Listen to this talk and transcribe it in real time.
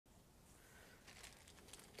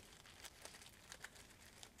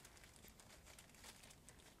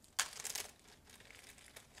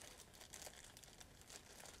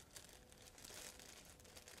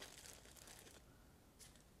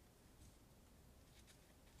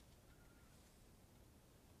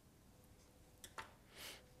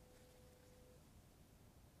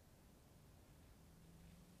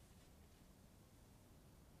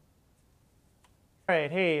Alright,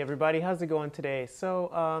 hey everybody, how's it going today?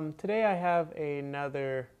 Today I have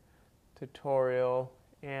another tutorial,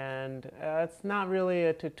 and it's not really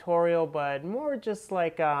a tutorial, but more just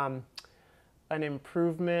like an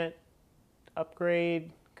improvement,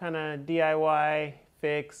 upgrade, kind of DIY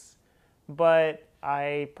fix. But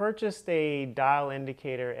I purchased a dial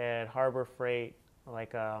indicator at Harbor Freight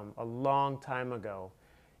like a long time ago,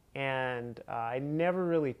 and I never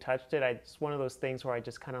really touched it. It's one of those things where I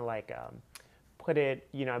just kind of like put it,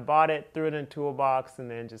 I bought it, threw it in a toolbox, and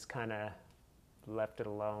then just kind of left it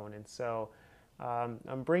alone. And so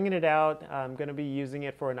I'm bringing it out. I'm going to be using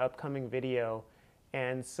it for an upcoming video.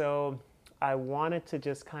 And so I wanted to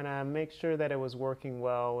just kind of make sure that it was working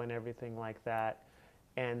well and everything like that.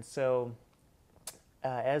 And so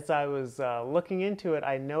as I was looking into it,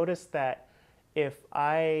 I noticed that if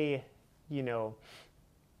I,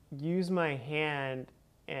 use my hand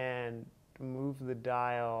and move the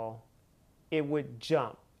dial, it would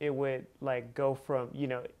jump. It would like go from,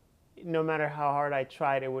 no matter how hard I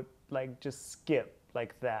tried, it would like just skip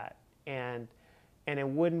like that. And it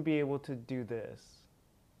wouldn't be able to do this,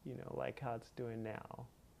 like how it's doing now.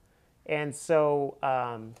 And so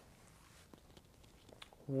I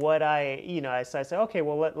said, okay,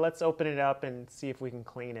 well, let's open it up and see if we can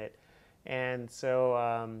clean it. And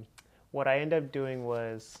so what I ended up doing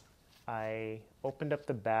was I opened up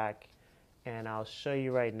the back, and I'll show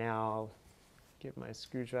you right now. I'll get my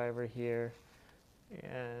screwdriver here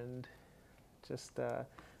and just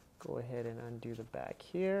go ahead and undo the back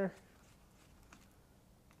here.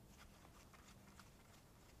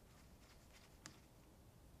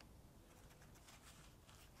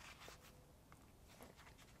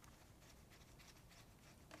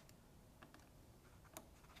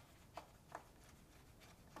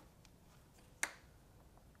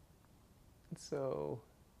 So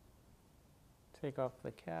take off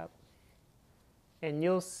the cap, and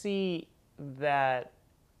you'll see that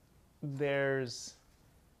there's,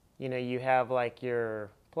 you have like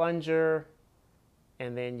your plunger,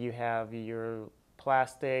 and then you have your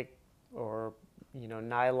plastic or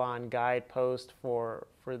nylon guide post for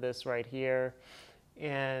this right here,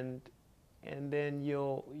 and then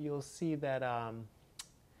you'll see that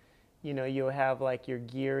you'll have like your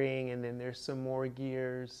gearing, and then there's some more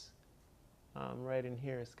gears. Right in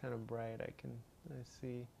here, it's kind of bright. I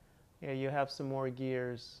see. Yeah, you have some more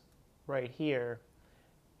gears right here.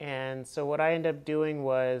 And so what I ended up doing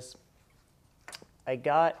was I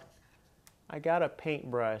got a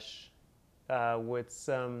paintbrush with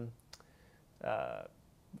some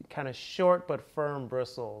kind of short but firm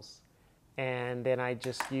bristles, and then I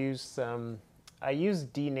just used I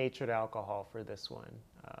used denatured alcohol for this one,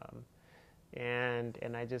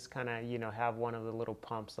 and I just kind of have one of the little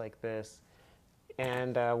pumps like this.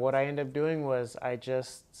 And what I ended up doing was I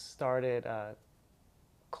just started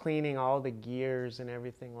cleaning all the gears and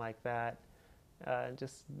everything like that.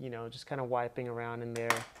 Just kind of wiping around in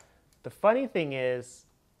there. The funny thing is,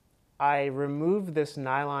 I removed this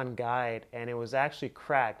nylon guide, and it was actually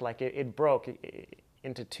cracked. Like it broke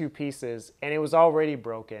into two pieces, and it was already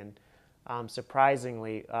broken,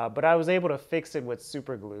 surprisingly. But I was able to fix it with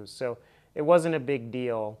super glue, so it wasn't a big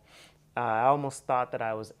deal. I almost thought that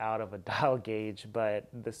I was out of a dial gauge, but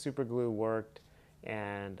the super glue worked,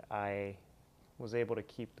 and I was able to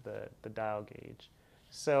keep the dial gauge.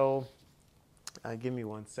 So give me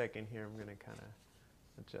 1 second here. I'm going to kind of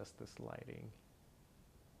adjust this lighting.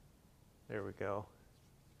 There we go.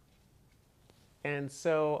 And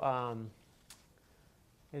so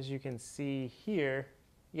as you can see here,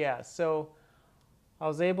 yeah, so I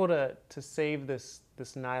was able to save this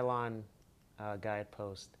nylon guide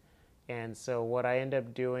post. And so what I ended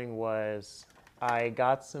up doing was I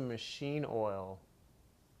got some machine oil,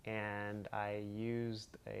 and I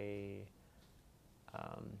used a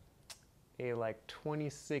like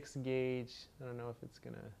 26 gauge. I don't know if it's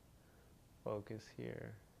gonna focus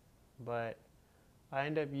here, but I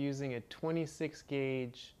ended up using a 26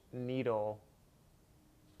 gauge needle,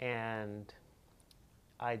 and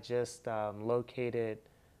I just located,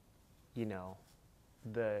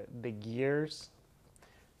 the gears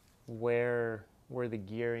where the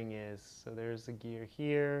gearing is. So there's a gear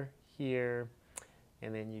here, here,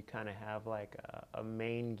 and then you kind of have like a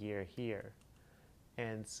main gear here.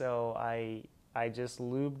 And so I just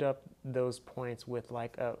lubed up those points with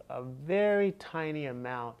like a very tiny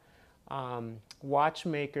amount.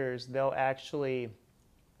 Watchmakers, they'll actually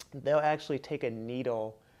take a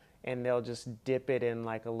needle, and they'll just dip it in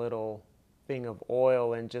like a little thing of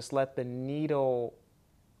oil, and just let the needle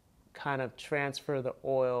kind of transfer the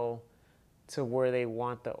oil to where they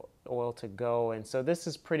want oil to go. And so this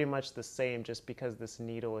is pretty much the same, just because this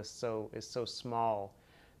needle is so small.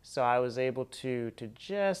 So I was able to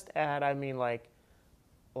just add, I mean, like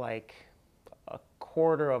a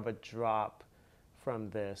quarter of a drop from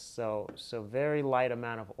this. So very light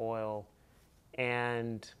amount of oil,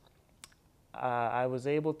 and I was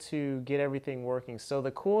able to get everything working. So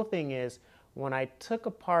the cool thing is, when I took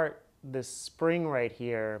apart this spring right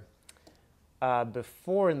here,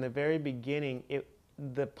 before, in the very beginning,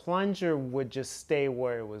 the plunger would just stay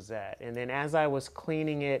where it was at. And then as I was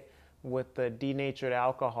cleaning it with the denatured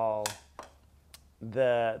alcohol,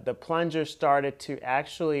 the plunger started to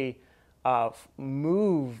actually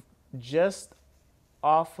move just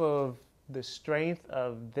off of the strength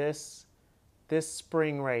of this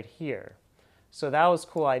spring right here. So that was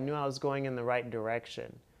cool. I knew I was going in the right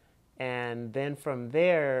direction. And then from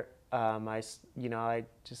there, I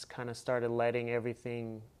just kind of started letting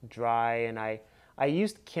everything dry, and I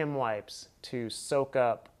used Chem wipes to soak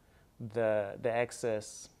up the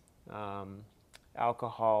excess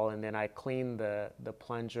alcohol, and then I cleaned the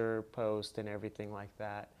plunger post and everything like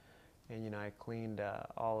that. And I cleaned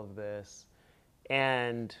all of this,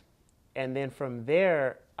 and then from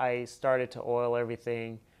there I started to oil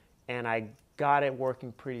everything, and I got it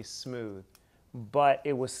working pretty smooth, but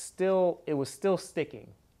it was still sticking.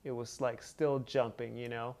 It was like still jumping,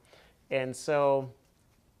 and so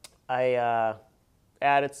I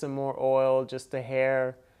added some more oil, just a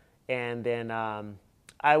hair, and then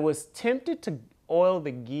I was tempted to oil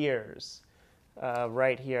the gears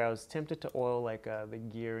right here. I was tempted to oil like the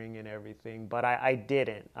gearing and everything, but I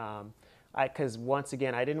didn't, because once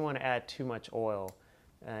again, I didn't want to add too much oil.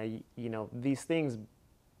 These things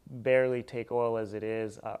barely take oil as it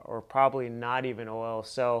is, or probably not even oil,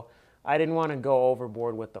 so I didn't want to go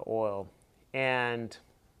overboard with the oil. And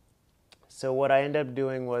so what I ended up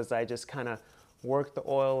doing was I just kind of worked the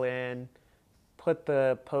oil in, put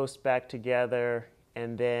the post back together,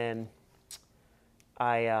 and then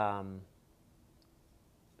I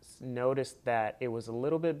noticed that it was a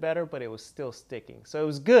little bit better, but it was still sticking. So it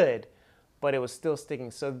was good, but it was still sticking.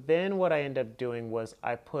 So then what I ended up doing was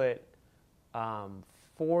I put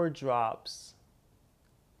 4 drops,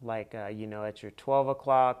 like at your 12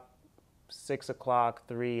 o'clock, 6 o'clock,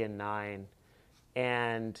 3, and 9.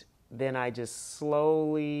 And then I just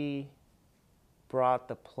slowly brought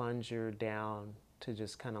the plunger down to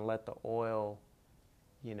just kind of let the oil,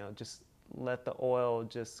 just let the oil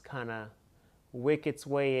just kind of wick its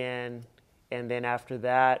way in. And then after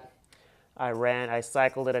that, I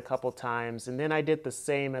cycled it a couple times, and then I did the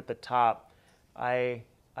same at the top. I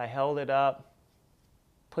held it up,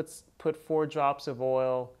 put 4 drops of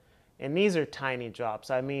oil, and these are tiny drops.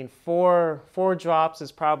 I mean, four drops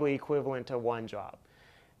is probably equivalent to 1 drop,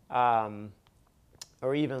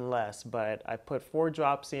 or even less. But I put 4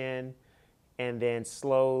 drops in, and then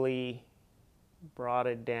slowly brought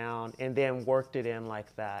it down, and then worked it in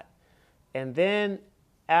like that. And then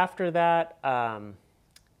after that,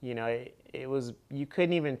 it was, you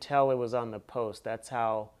couldn't even tell it was on the post. That's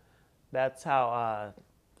how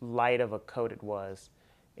light of a coat it was.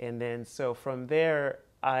 And then so from there,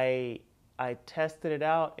 I tested it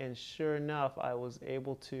out, and sure enough, I was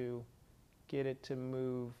able to get it to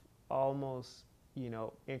move almost,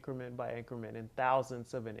 increment by increment, in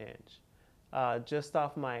thousandths of an inch, just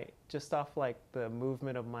off like the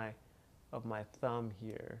movement of my thumb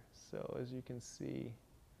here. So as you can see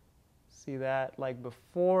that, like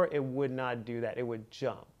before, it would not do that. It would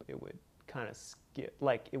jump. It would kind of skip,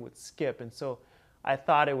 like it would skip. And so I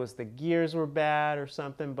thought it was the gears were bad or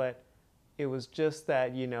something, but it was just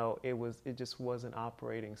that, it just wasn't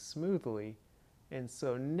operating smoothly. And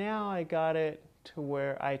so now I got it to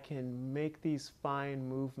where I can make these fine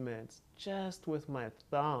movements just with my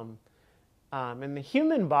thumb. And the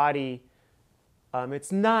human body,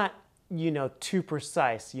 it's not, too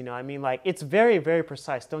precise. I mean, like, it's very, very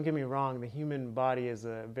precise. Don't get me wrong. The human body is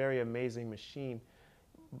a very amazing machine.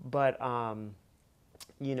 But,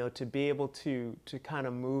 to be able to kind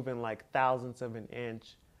of move in like thousandths of an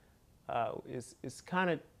inch is kind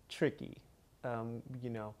of tricky,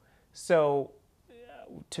 So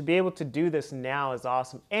to be able to do this now is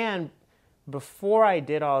awesome. And before I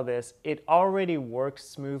did all this, it already worked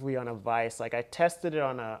smoothly on a vise. Like, I tested it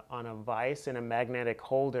on a vise in a magnetic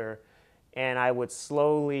holder, and I would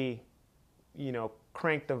slowly,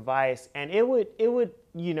 crank the vise, and it would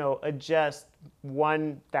adjust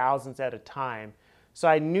 1/1000th at a time. So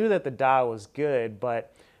I knew that the dial was good,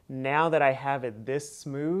 but now that I have it this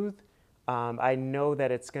smooth, I know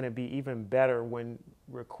that it's going to be even better when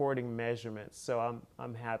recording measurements. So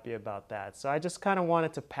I'm happy about that. So I just kind of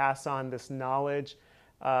wanted to pass on this knowledge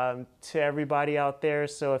to everybody out there.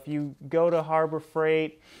 So if you go to Harbor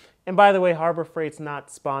Freight, and by the way, Harbor Freight's not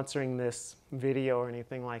sponsoring this video or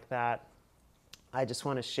anything like that. I just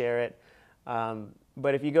want to share it.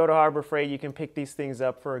 But if you go to Harbor Freight, you can pick these things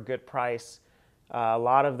up for a good price. A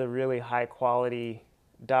lot of the really high quality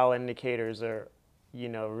dial indicators are, you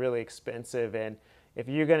know, really expensive. And if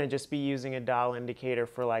you're going to just be using a dial indicator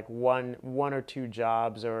for like one or two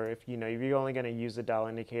jobs, or if you know if you're only going to use a dial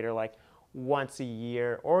indicator like once a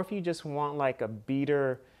year, or if you just want like a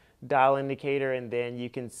beater dial indicator, and then you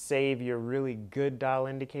can save your really good dial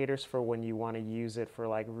indicators for when you want to use it for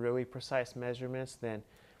like really precise measurements, then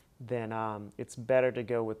it's better to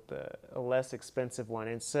go with a less expensive one.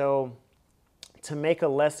 And so to make a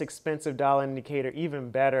less expensive dial indicator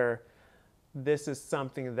even better, this is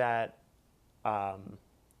something that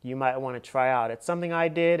you might want to try out. It's something I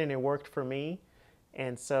did and it worked for me,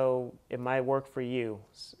 and so it might work for you.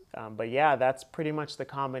 But yeah, that's pretty much the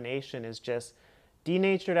combination, is just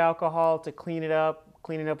denatured alcohol to clean it up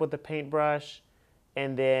with a paintbrush,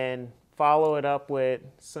 and then follow it up with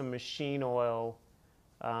some machine oil,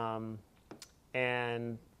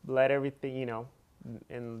 and let everything, you know,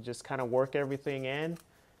 and just kind of work everything in,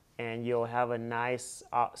 and you'll have a nice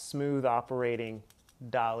smooth operating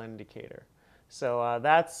dial indicator. So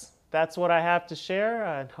that's what I have to share.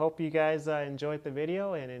 I hope you guys enjoyed the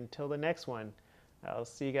video, and until the next one, I'll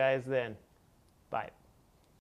see you guys then. Bye.